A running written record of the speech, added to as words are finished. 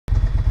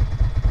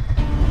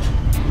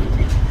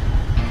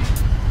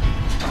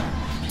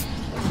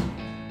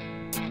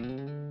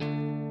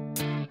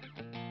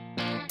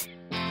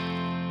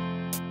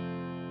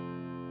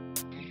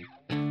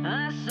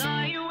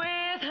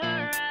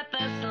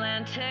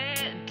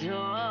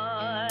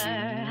door.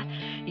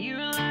 You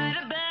lied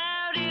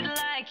about it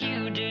like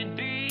you did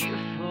before.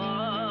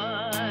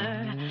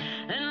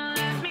 And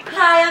let me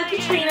Hi, I'm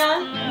Katrina,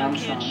 And I'm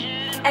Sean.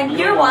 and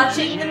you're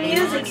watching The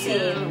Music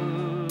Scene.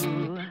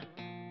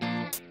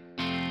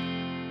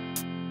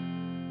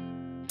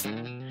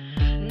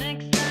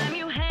 Next time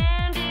you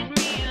handed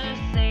me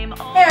the same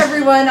old. Hey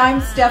everyone,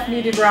 I'm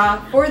Stephanie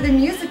DeGraw for The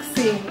Music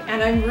Scene,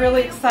 and I'm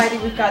really excited.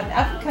 We've got an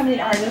up-and-coming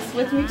artist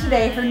with me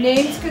today. Her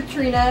name's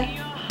Katrina.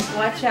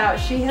 Watch out,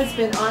 she has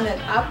been on an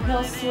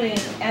uphill swing,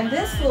 and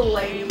this little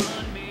lady,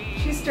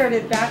 she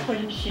started back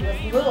when she was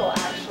little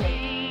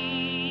actually.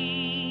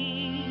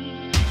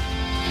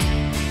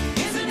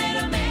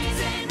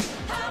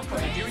 For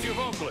the junior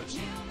vocalist,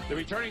 the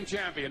returning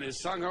champion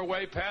has sung her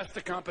way past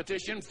the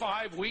competition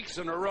 5 weeks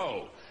in a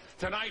row.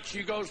 Tonight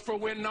she goes for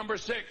win number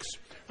 6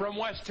 from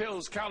West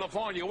Hills,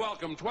 California.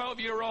 Welcome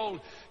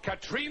 12-year-old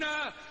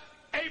Katrina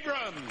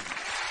Abrams.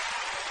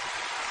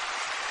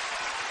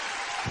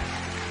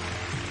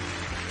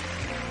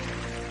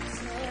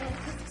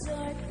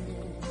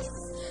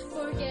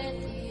 Forget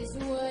is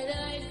what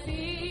I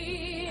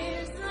feel.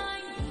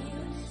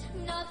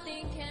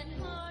 Nothing can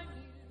harm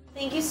you.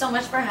 Thank you so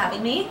much for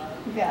having me.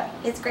 Yeah.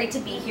 It's great to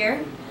be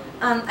here.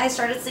 I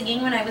started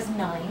singing when I was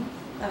 9.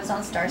 I was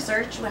on Star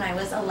Search when I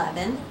was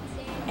 11.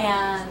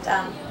 And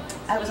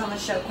I was on the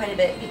show quite a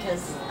bit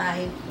because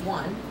I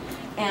won.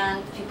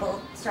 And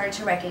people started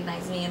to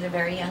recognize me at a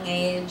very young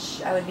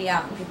age. I would be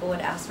out and people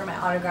would ask for my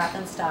autograph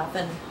and stuff.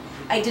 And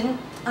I didn't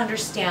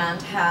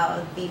understand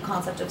how the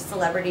concept of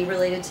celebrity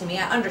related to me.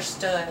 I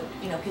understood,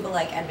 you know, people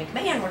like Ed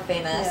McMahon were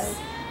famous. Yes.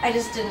 I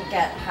just didn't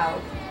get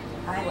how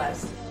I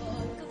was.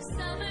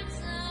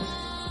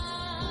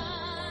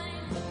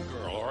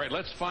 Girl, all right,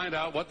 let's find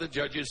out what the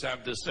judges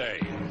have to say.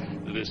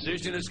 The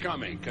decision is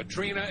coming.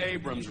 Katrina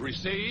Abrams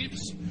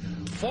receives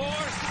 4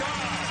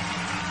 stars.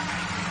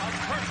 A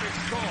perfect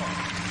score.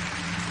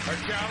 Her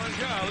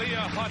challenger,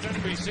 Aaliyah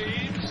Hutton,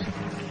 receives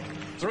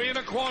 3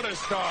 1/4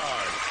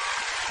 stars.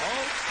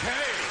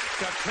 Okay,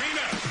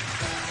 Katrina,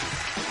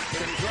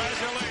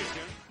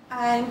 congratulations.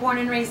 I'm born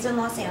and raised in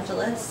Los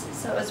Angeles,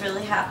 so I was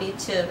really happy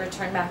to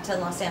return back to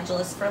Los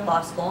Angeles for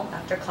law school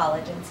after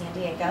college in San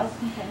Diego.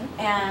 Okay.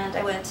 And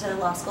I went to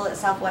law school at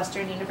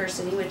Southwestern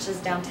University, which is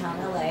downtown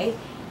LA.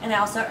 And I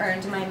also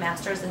earned my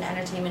master's in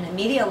entertainment and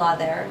media law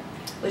there,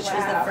 which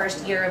was the Wow.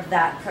 first year of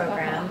that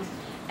program.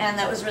 And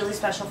that was really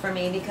special for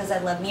me because I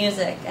love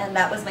music, and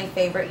that was my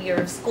favorite year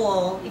of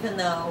school, even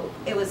though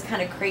it was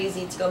kind of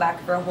crazy to go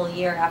back for a whole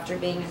year after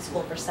being in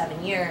school for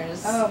 7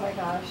 years. Oh my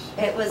gosh.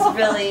 It was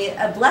really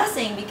a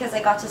blessing because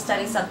I got to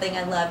study something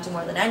I loved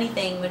more than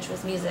anything, which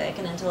was music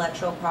and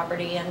intellectual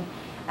property, and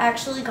I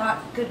actually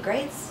got good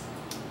grades.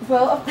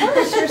 Well, of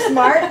course, you're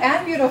smart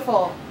and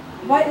beautiful.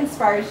 What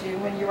inspires you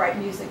when you write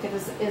music?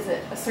 Is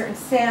it a certain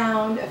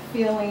sound, a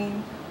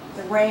feeling,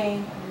 the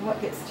rain? I mean, what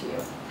gets to you?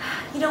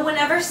 You know,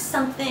 whenever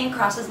something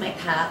crosses my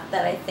path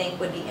that I think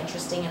would be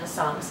interesting in a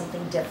song,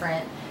 something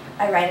different,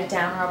 I write it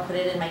down or I'll put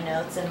it in my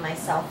notes in my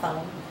cell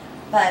phone.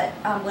 But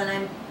when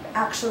I'm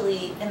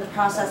actually in the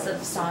process of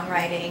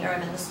songwriting or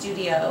I'm in the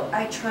studio,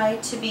 I try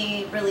to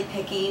be really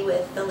picky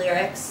with the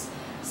lyrics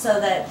so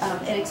that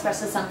it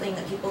expresses something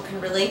that people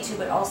can relate to,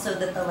 but also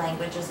that the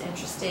language is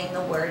interesting,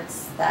 the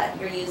words that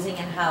you're using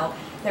and how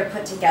they're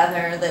put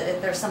together,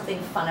 that there's something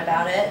fun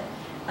about it.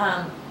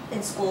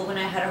 In school, when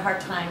I had a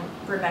hard time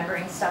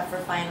remembering stuff for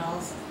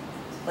finals,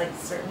 like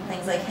certain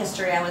things like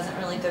history, I wasn't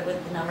really good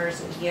with the numbers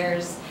and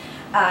years,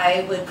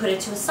 I would put it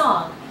to a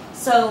song.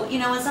 So, you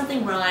know, when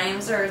something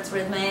rhymes or it's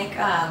rhythmic,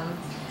 I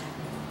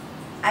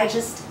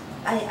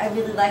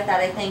really like that.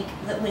 I think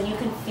that when you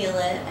can feel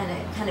it and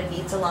it kind of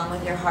beats along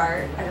with your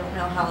heart, I don't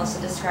know how else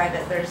to describe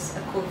it, there's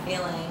a cool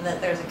feeling that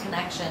there's a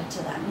connection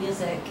to that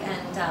music.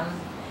 And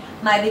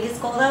my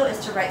biggest goal, though, is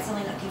to write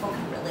something that people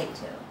can relate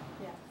to.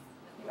 Yeah.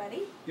 You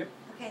ready? Yep.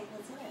 Okay,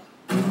 let's hear it.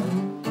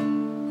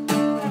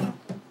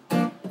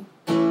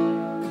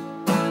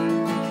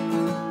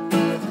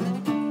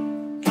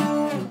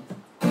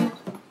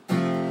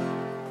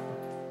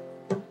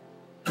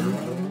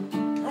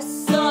 I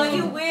saw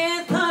you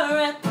with her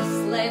at the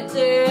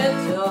slanted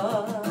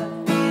door.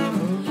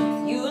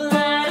 You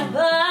lied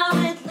about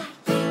it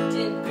like you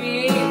did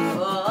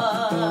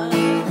before,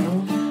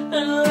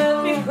 and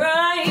left me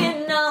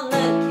crying on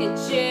the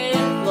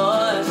kitchen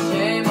floor.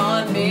 Shame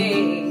on me.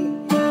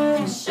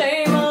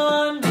 Shame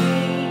on me.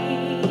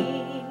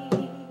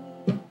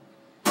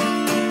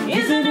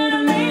 Isn't it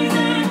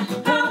amazing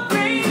how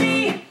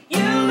crazy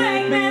you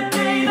make me,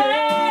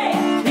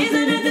 baby?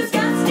 Isn't it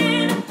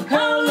disgusting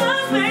how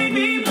love made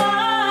me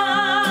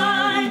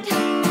blind?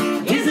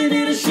 Isn't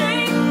it a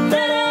shame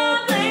that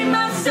I blame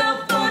myself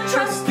for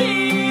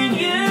trusting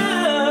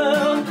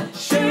you?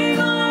 Shame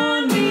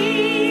on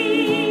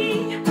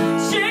me.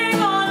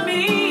 Shame on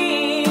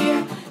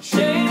me.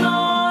 Shame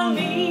on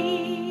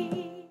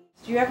me.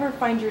 Do you ever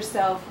find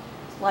yourself,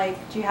 like,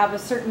 do you have a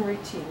certain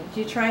routine?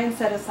 Do you try and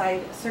set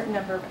aside a certain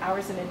number of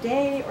hours in a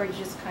day, or you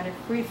just kind of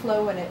free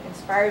flow when it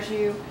inspires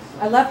you?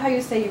 I love how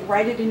you say you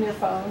write it in your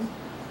phone.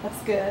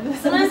 That's good.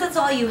 Sometimes that's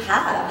all you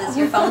have is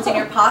your phone's in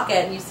your pocket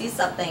and you see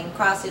something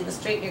crossing the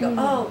street and you go,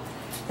 oh,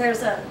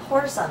 there's a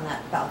horse on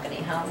that balcony.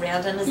 How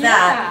random is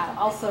that?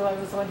 Yeah. Also, I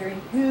was wondering,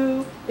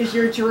 who is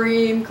your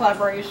dream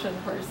collaboration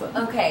person?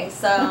 Okay,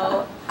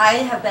 so I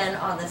have been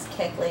on this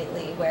kick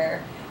lately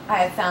where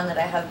I have found that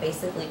I have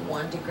basically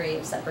 1 degree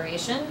of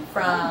separation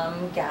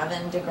from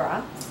Gavin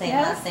DeGraw, same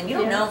last name. You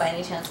don't know by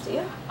any chance, do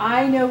you?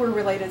 I know we're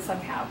related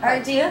somehow.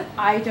 Or do you?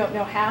 I don't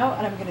know how,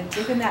 and I'm going to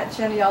dig in that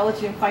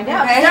genealogy and find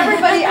out. Because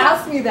everybody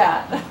asks me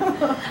that.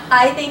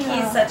 I think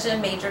he's such a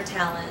major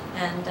talent,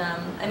 and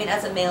I mean,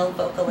 as a male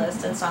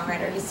vocalist and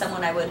songwriter, he's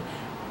someone I would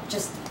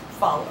just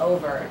fall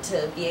over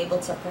to be able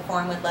to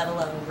perform with, let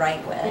alone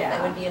write with.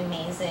 It would be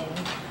amazing.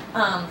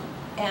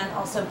 And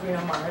also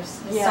Bruno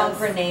Mars. His song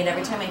Grenade,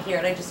 every time I hear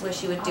it, I just wish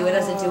he would do it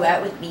as a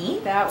duet with me.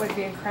 That would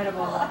be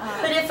incredible.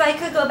 But if I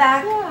could go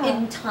back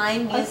in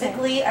time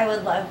musically, I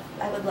would love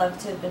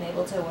to have been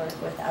able to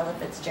work with Ella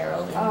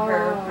Fitzgerald in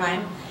her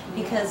prime,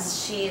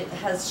 because she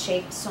has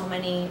shaped so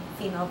many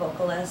female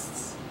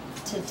vocalists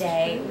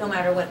today, no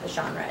matter what the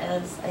genre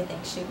is. I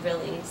think she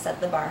really set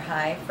the bar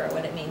high for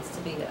what it means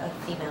to be a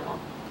female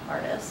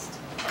artist.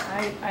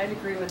 I'd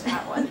agree with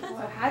that one. So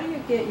how do you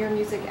get your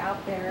music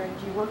out there?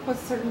 Do you work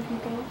with certain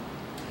people?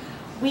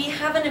 We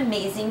have an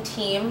amazing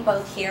team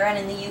both here and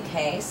in the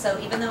UK, so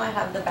even though I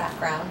have the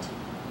background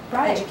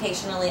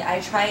educationally,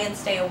 I try and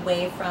stay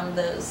away from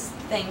those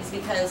things,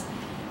 because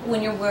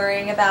when you're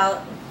worrying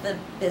about the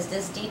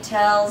business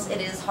details, it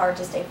is hard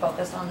to stay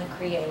focused on the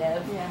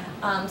creative.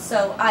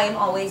 So I'm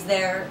always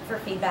there for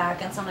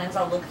feedback, and sometimes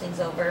I'll look things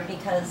over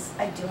because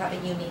I do have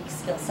a unique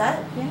skill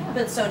set,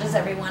 but so does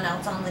everyone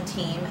else on the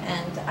team,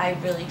 and I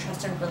really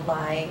trust and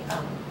rely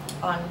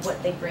on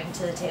what they bring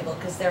to the table,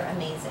 because they're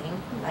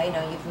amazing. I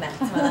know you've met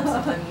some of them, some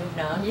of them you've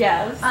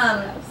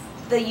known.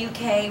 The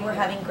UK, we're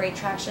having great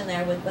traction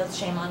there with both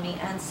Shame on Me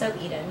and So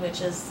Eden,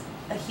 which is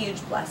a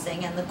huge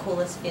blessing and the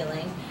coolest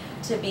feeling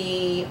to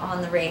be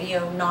on the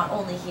radio, not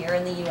only here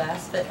in the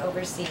US, but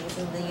overseas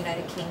in the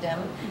United Kingdom.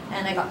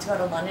 And I got to go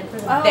to London for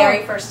the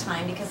very first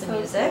time because of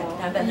music.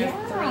 I've been there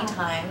 3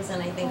 times,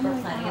 and I think we're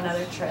planning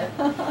another trip.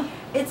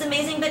 It's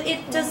amazing, but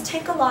it does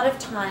take a lot of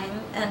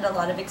time and a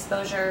lot of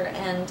exposure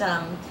and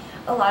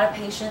a lot of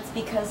patience,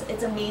 because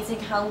it's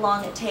amazing how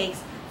long it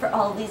takes for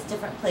all these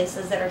different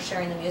places that are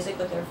sharing the music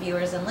with their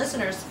viewers and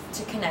listeners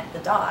to connect the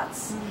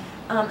dots.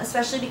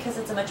 Especially because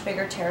it's a much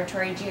bigger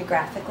territory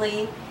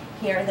geographically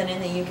here than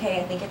in the UK.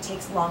 I think it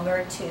takes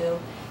longer to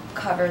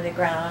cover the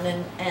ground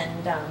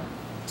and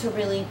to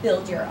really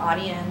build your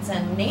audience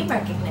and name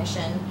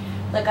recognition.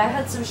 Like, I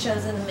had some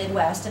shows in the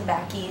Midwest and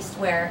back east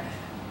where,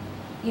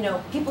 you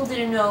know, people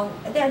didn't know,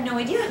 they had no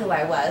idea who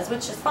I was,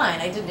 which is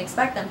fine, I didn't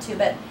expect them to,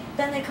 but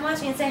then they come up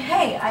to me and say,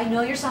 hey, I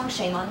know your song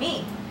Shame on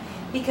Me,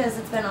 because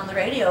it's been on the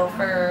radio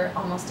for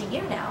almost a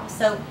year now.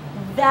 So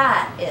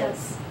that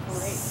is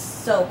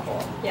so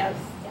cool. Yes.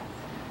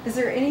 Is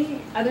there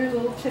any other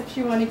little tips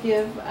you want to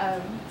give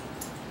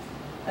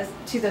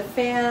to the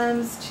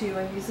fans, to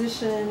a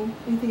musician,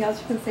 anything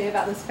else you can say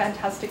about this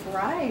fantastic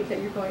ride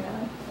that you're going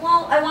on?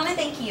 Well, I want to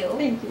thank you.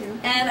 Thank you.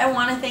 And I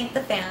want to thank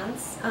the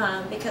fans,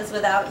 because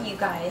without you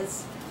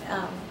guys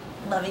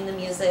loving the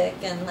music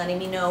and letting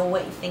me know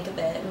what you think of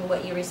it and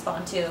what you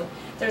respond to,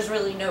 there's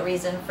really no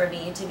reason for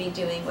me to be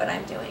doing what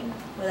I'm doing.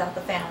 Without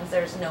the fans,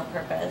 there's no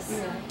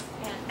purpose.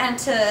 And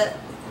to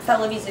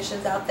fellow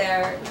musicians out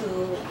there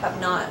who have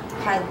not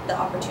had the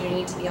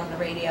opportunity to be on the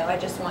radio, I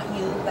just want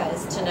you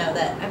guys to know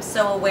that I'm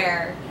so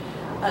aware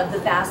of the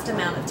vast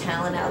amount of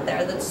talent out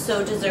there that's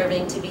so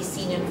deserving to be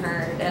seen and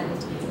heard, and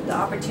the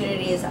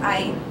opportunities.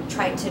 I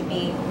try to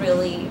be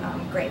really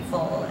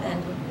grateful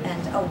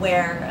and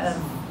aware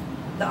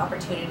of the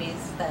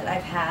opportunities that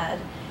I've had,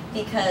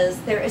 because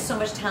there is so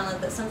much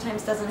talent that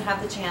sometimes doesn't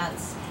have the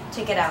chance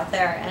to get out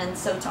there. And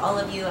so to all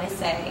of you, I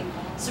say,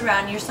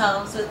 surround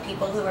yourselves with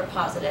people who are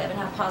positive and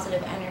have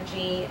positive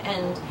energy,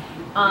 and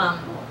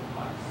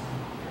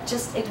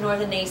just ignore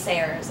the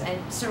naysayers,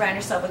 and surround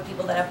yourself with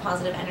people that have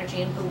positive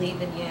energy and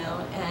believe in you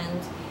and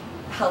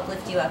help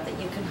lift you up, that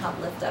you can help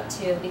lift up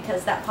too,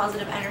 because that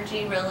positive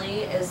energy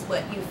really is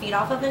what you feed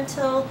off of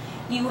until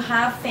you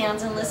have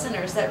fans and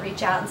listeners that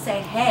reach out and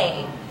say,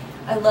 hey,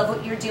 I love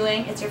what you're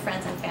doing. It's your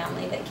friends and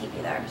family that keep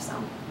you there.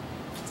 So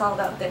it's all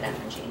about good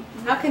energy.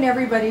 How can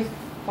everybody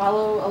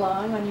follow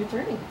along on your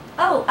journey?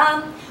 Oh,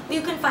 well,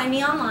 you can find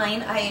me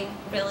online. I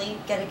really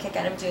get a kick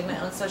out of doing my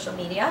own social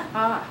media.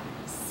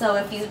 So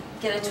if you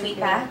get a tweet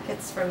back,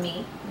 it's from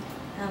me.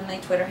 My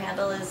Twitter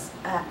handle is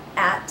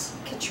at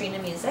Katrina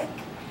Music,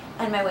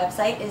 and my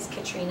website is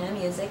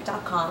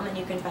katrinamusic.com, and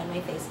you can find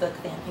my Facebook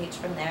fan page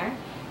from there.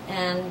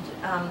 And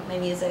my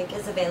music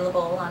is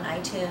available on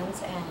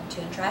iTunes and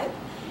TuneTribe.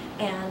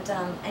 And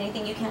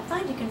anything you can't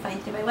find, you can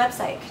find through my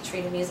website,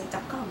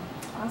 katrinamusic.com.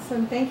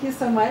 Awesome. Thank you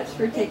so much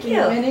for taking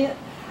a minute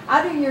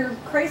out of your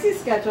crazy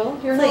schedule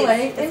here in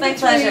LA. It's my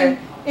pleasure.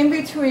 In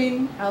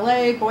between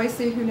LA,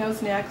 Boise, who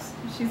knows next.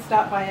 She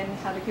stopped by and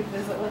had a good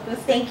visit with us.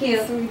 Thank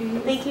you, sweetie.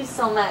 Thank you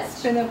so much.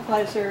 It's been a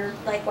pleasure.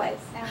 Likewise.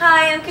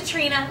 Hi, I'm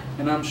Katrina.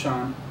 And I'm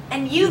Sean.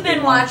 And you've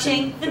been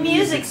watching The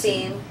Music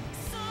Scene.